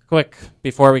just quick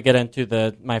before we get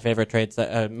into my favorite trades,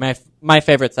 my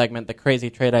favorite segment, the crazy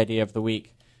trade idea of the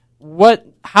week.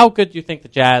 How good do you think the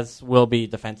Jazz will be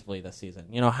defensively this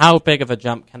season? How big of a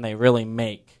jump can they really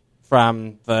make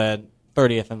from the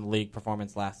 30th in the league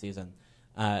performance last season?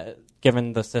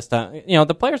 Given the system,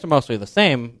 the players are mostly the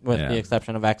same with the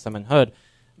exception of Exum and Hood.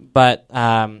 But,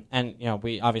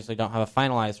 we obviously don't have a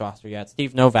finalized roster yet.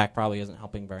 Steve Novak probably isn't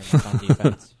helping very much on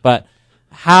defense. But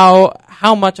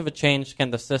how much of a change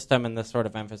can the system and this sort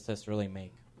of emphasis really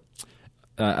make?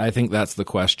 I think that's the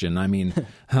question. I mean,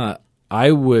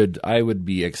 I would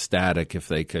be ecstatic if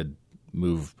they could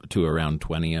move to around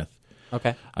 20th.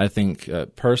 Okay. I think,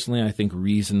 personally, I think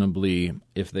reasonably,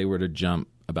 if they were to jump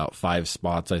about 5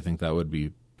 spots, I think that would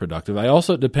be productive. I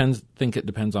also think it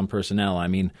depends on personnel. I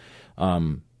mean,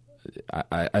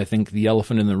 I think the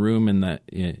elephant in the room in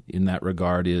that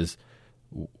regard is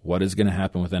what is going to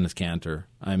happen with Enes Kanter.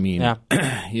 I mean,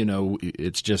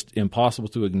 it's just impossible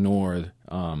to ignore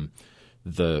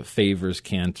the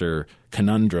Favors-Kanter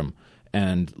conundrum.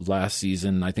 And last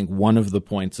season, I think one of the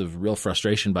points of real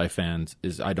frustration by fans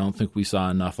is I don't think we saw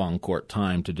enough on-court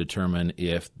time to determine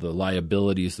if the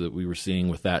liabilities that we were seeing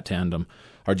with that tandem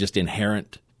are just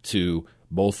inherent to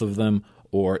both of them,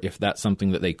 or if that's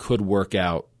something that they could work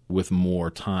out with more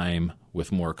time,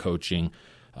 with more coaching.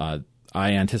 I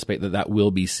anticipate that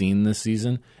will be seen this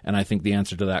season, and I think the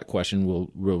answer to that question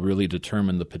will really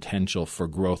determine the potential for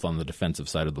growth on the defensive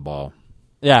side of the ball.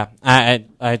 Yeah,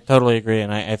 I totally agree,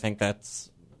 and I think that's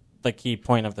the key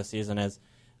point of the season is,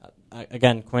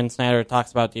 again, Quinn Snyder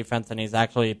talks about defense, and he's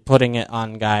actually putting it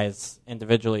on guys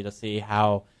individually to see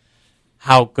how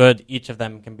good each of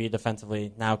them can be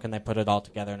defensively. Now can they put it all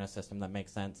together in a system that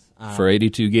makes sense? For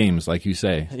 82 games, like you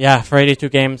say. Yeah, for 82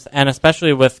 games, and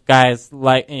especially with guys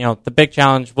like, the big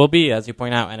challenge will be, as you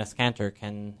point out, Enes Kanter.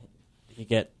 Can he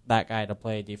get that guy to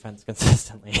play defense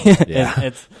consistently?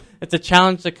 Yeah. It's a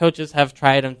challenge that coaches have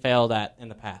tried and failed at in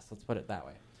the past. Let's put it that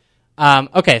way.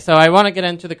 Okay, so I want to get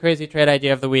into the crazy trade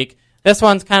idea of the week. This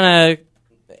one's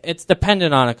it's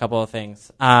dependent on a couple of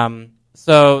things.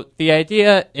 So the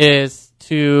idea is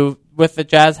with the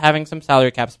Jazz having some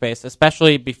salary cap space,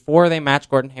 especially before they match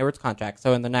Gordon Hayward's contract.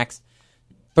 So in the next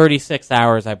 36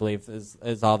 hours, I believe,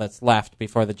 is all that's left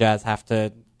before the Jazz have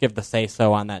to give the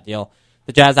say-so on that deal.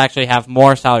 The Jazz actually have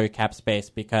more salary cap space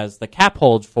because the cap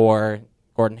hold for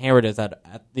Gordon Hayward is at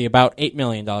the about $8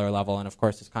 million level, and of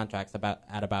course his contract's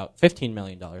at about $15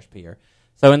 million per year.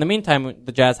 So in the meantime,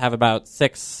 the Jazz have about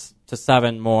 $6 to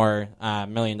 $7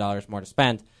 million more to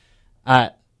spend.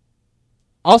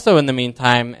 Also in the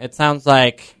meantime, it sounds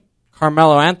like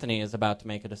Carmelo Anthony is about to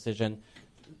make a decision.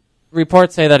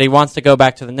 Reports say that he wants to go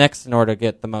back to the Knicks in order to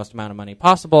get the most amount of money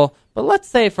possible, but let's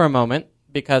say for a moment,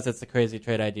 because it's the crazy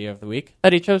trade idea of the week,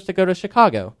 that he chose to go to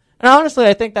Chicago. And honestly,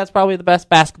 I think that's probably the best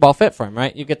basketball fit for him,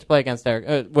 right? You get to play against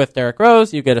with Derrick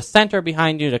Rose. You get a center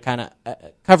behind you to kind of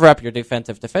cover up your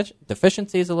defensive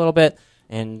deficiencies a little bit.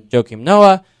 in Joakim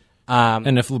Noah.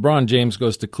 And if LeBron James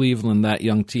goes to Cleveland, that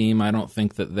young team, I don't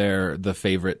think that they're the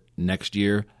favorite next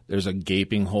year. There's a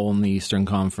gaping hole in the Eastern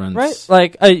Conference. Right.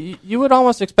 Like, you would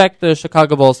almost expect the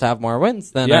Chicago Bulls to have more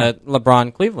wins than a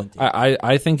LeBron Cleveland team.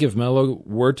 I think if Melo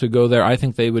were to go there, I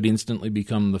think they would instantly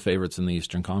become the favorites in the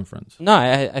Eastern Conference. No,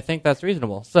 I think that's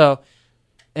reasonable. So,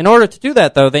 in order to do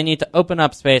that, though, they need to open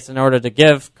up space in order to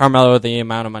give Carmelo the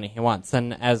amount of money he wants.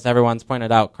 And as everyone's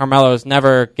pointed out, Carmelo's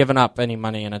never given up any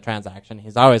money in a transaction.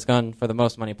 He's always gone for the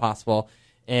most money possible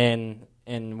in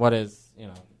what is,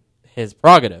 his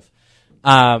prerogative.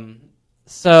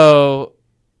 So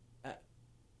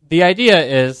the idea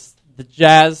is the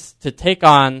Jazz to take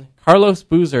on Carlos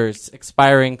Boozer's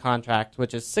expiring contract,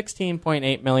 which is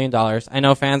 $16.8 million. I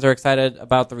know fans are excited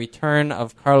about the return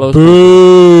of Carlos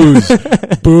Booze.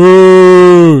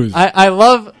 Booze. I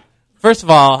love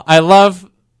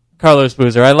Carlos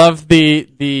Boozer. I love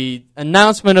the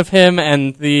announcement of him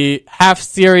and the half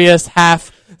serious,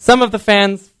 half. Some of the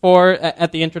fans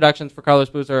at the introductions for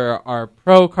Carlos Boozer are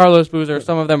pro Carlos Boozer.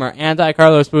 Some of them are anti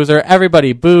Carlos Boozer.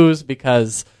 Everybody boos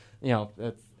because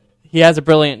he has a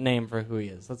brilliant name for who he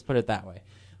is. Let's put it that way.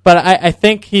 But I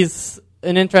think he's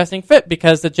an interesting fit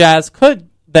because the Jazz could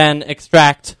then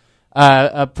extract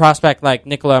a prospect like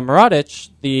Nikola Mirotic,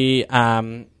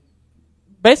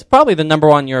 probably the number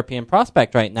one European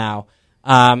prospect right now,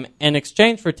 in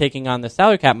exchange for taking on the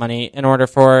salary cap money in order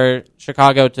for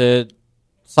Chicago to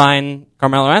sign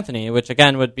Carmelo Anthony, which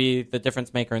again would be the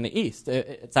difference maker in the East.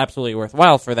 It's absolutely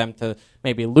worthwhile for them to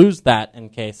maybe lose that in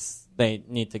case they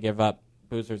need to give up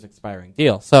Boozer's expiring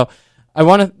deal. So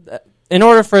in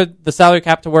order for the salary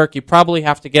cap to work, you probably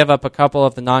have to give up a couple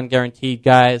of the non-guaranteed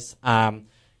guys,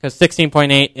 because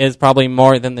 16.8 is probably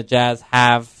more than the Jazz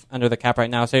have under the cap right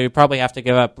now. So you probably have to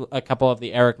give up a couple of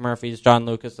the Eric Murphys, John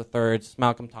Lucas III's,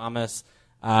 Malcolm Thomas,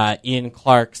 Ian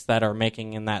Clark's that are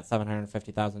making in that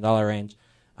 $750,000 range,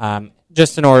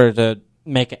 just in order to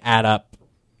make it add up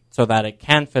so that it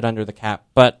can fit under the cap.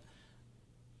 But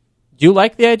do you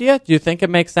like the idea? Do you think it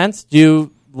makes sense? Do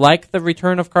you like the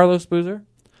return of Carlos Boozer?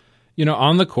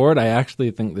 On the court, I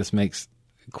actually think this makes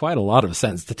quite a lot of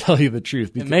sense, to tell you the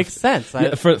truth. It makes sense.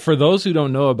 For those who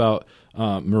don't know about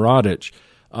Mirotic,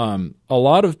 a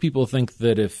lot of people think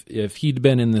that if he'd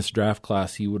been in this draft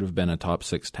class, he would have been a top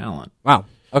 6 talent. Wow.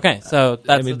 Okay, so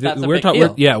that's a big deal.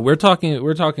 We're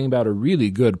talking about a really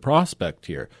good prospect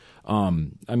here.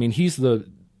 He's the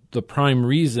prime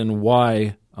reason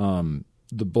why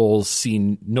the Bulls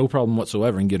see no problem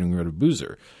whatsoever in getting rid of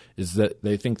Boozer, is that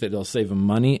they think that they'll save him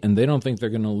money, and they don't think they're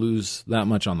going to lose that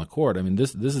much on the court.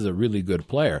 This is a really good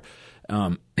player.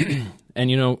 And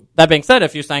that being said,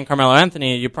 if you sign Carmelo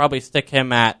Anthony, you probably stick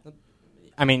him at.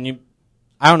 I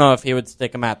don't know if he would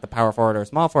stick him at the power forward or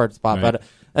small forward spot, right. But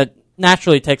it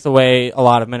naturally takes away a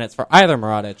lot of minutes for either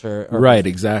Mirotic or right,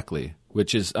 exactly.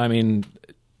 Which is,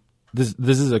 this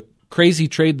is a crazy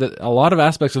trade that a lot of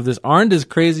aspects of this aren't as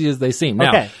crazy as they seem. Now,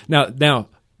 okay. now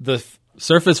the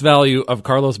surface value of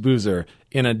Carlos Boozer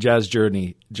in a Jazz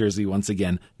jersey once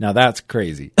again. Now that's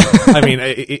crazy.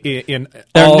 In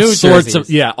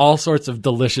all sorts of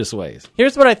delicious ways.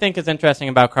 Here's what I think is interesting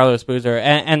about Carlos Boozer,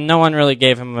 and no one really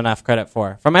gave him enough credit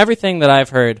for. From everything that I've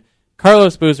heard,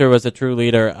 Carlos Boozer was a true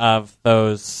leader of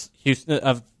those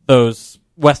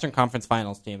Western Conference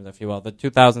Finals teams, if you will, the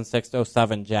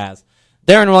 2006-07 Jazz.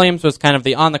 Darren Williams was kind of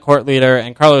the on-the-court leader,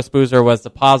 and Carlos Boozer was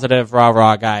the positive,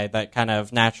 rah-rah guy that kind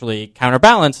of naturally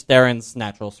counterbalanced Darren's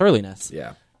natural surliness.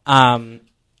 Yeah. And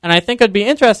I think it'd be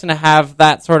interesting to have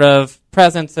that sort of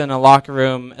presence in a locker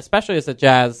room, especially as the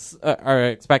Jazz are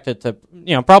expected to,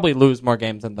 probably lose more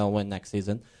games than they'll win next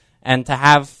season, and to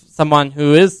have someone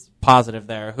who is positive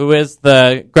there, who is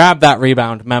the grab that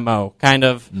rebound memo kind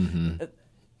of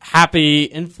happy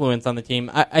influence on the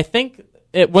team. I think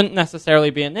it wouldn't necessarily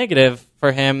be a negative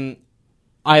for him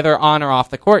either on or off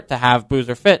the court to have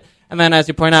Boozer fit. And then, as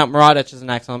you point out, Mirotic is an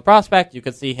excellent prospect. You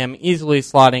could see him easily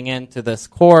slotting into this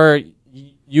core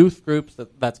youth group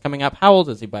that's coming up. How old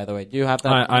is he, by the way? Do you have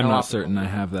that? I'm not certain I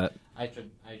have that. I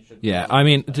should. Yeah,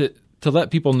 to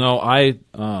let people know, I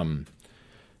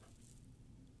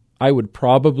would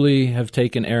probably have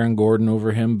taken Aaron Gordon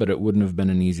over him, but it wouldn't have been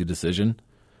an easy decision.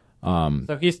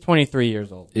 So he's 23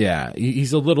 years old. Yeah,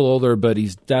 he's a little older, but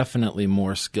he's definitely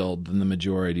more skilled than the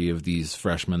majority of these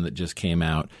freshmen that just came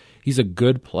out. He's a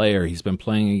good player. He's been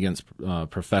playing against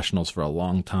professionals for a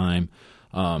long time.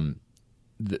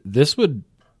 This would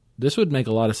make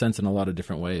a lot of sense in a lot of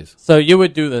different ways. So you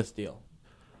would do this deal?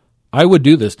 I would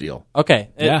do this deal. Okay.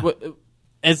 Yeah.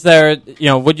 Is there,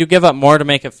 would you give up more to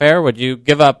make it fair? Would you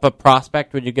give up a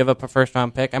prospect? Would you give up a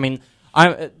first-round pick?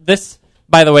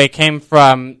 by the way, came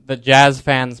from the Jazz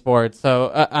fans board. So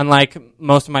unlike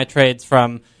most of my trades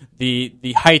from the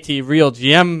Haiti Real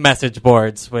GM message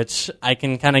boards, which I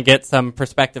can kind of get some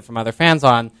perspective from other fans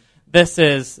on, this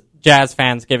is Jazz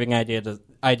fans giving ideas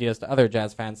to other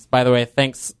Jazz fans. By the way,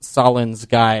 thanks Solin's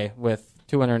guy with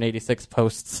 286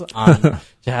 posts on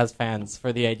Jazz fans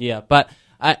for the idea. But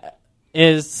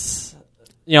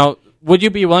would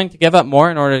you be willing to give up more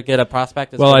in order to get a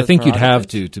prospect? Well, I think you'd have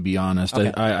to be honest.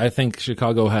 Okay. I think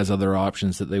Chicago has other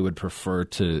options that they would prefer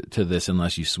to this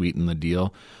unless you sweeten the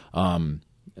deal.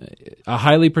 A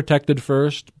highly protected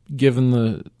first,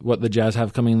 given what the Jazz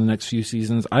have coming in the next few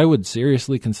seasons, I would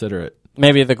seriously consider it.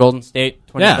 Maybe the Golden State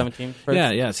 2017 first?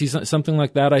 Yeah. See, something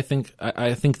like that, I think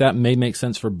that may make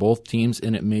sense for both teams,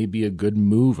 and it may be a good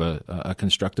move, a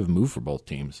constructive move for both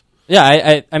teams.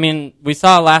 Yeah, I mean, we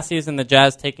saw last season the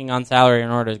Jazz taking on salary in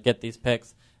order to get these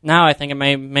picks. Now I think it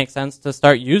may make sense to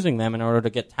start using them in order to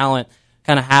get talent,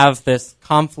 kind of have this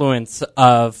confluence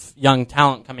of young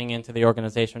talent coming into the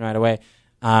organization right away.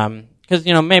 Because,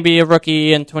 maybe a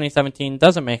rookie in 2017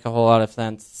 doesn't make a whole lot of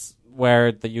sense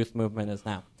where the youth movement is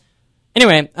now.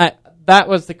 Anyway, that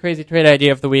was the crazy trade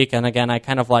idea of the week, and again, I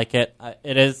kind of like it.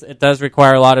 It does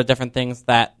require a lot of different things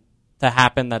to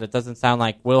happen that it doesn't sound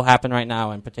like will happen right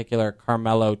now, in particular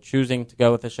Carmelo choosing to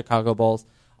go with the Chicago Bulls.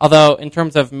 Although, in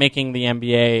terms of making the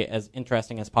NBA as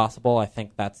interesting as possible, I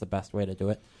think that's the best way to do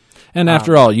it. And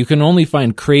after all, you can only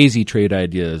find crazy trade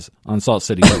ideas on Salt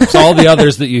City Hoops. All the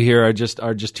others that you hear are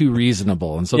just too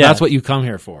reasonable, and so that's what you come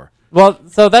here for. Well,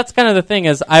 so that's kind of the thing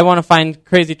is I want to find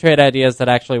crazy trade ideas that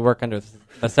actually work under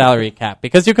the salary cap,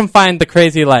 because you can find the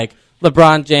crazy like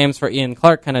LeBron James for Ian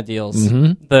Clark kind of deals.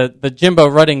 Mm-hmm. The Jimbo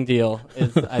Rudding deal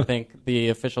is, I think, the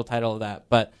official title of that.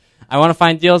 But I want to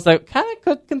find deals that kind of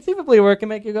could conceivably work and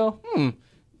make you go,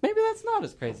 maybe that's not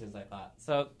as crazy as I thought.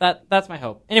 So that's my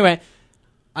hope. Anyway,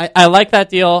 I like that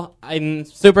deal. I'm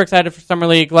super excited for Summer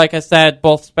League. Like I said,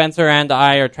 both Spencer and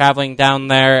I are traveling down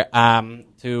there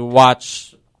to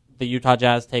watch the Utah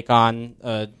Jazz take on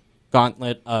a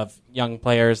gauntlet of young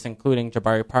players, including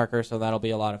Jabari Parker, so that'll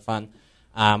be a lot of fun.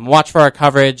 Watch for our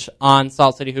coverage on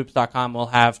saltcityhoops.com. We'll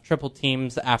have triple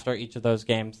teams after each of those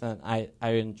games, and I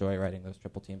enjoy writing those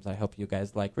triple teams. I hope you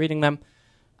guys like reading them.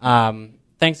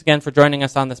 Thanks again for joining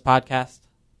us on this podcast.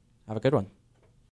 Have a good one.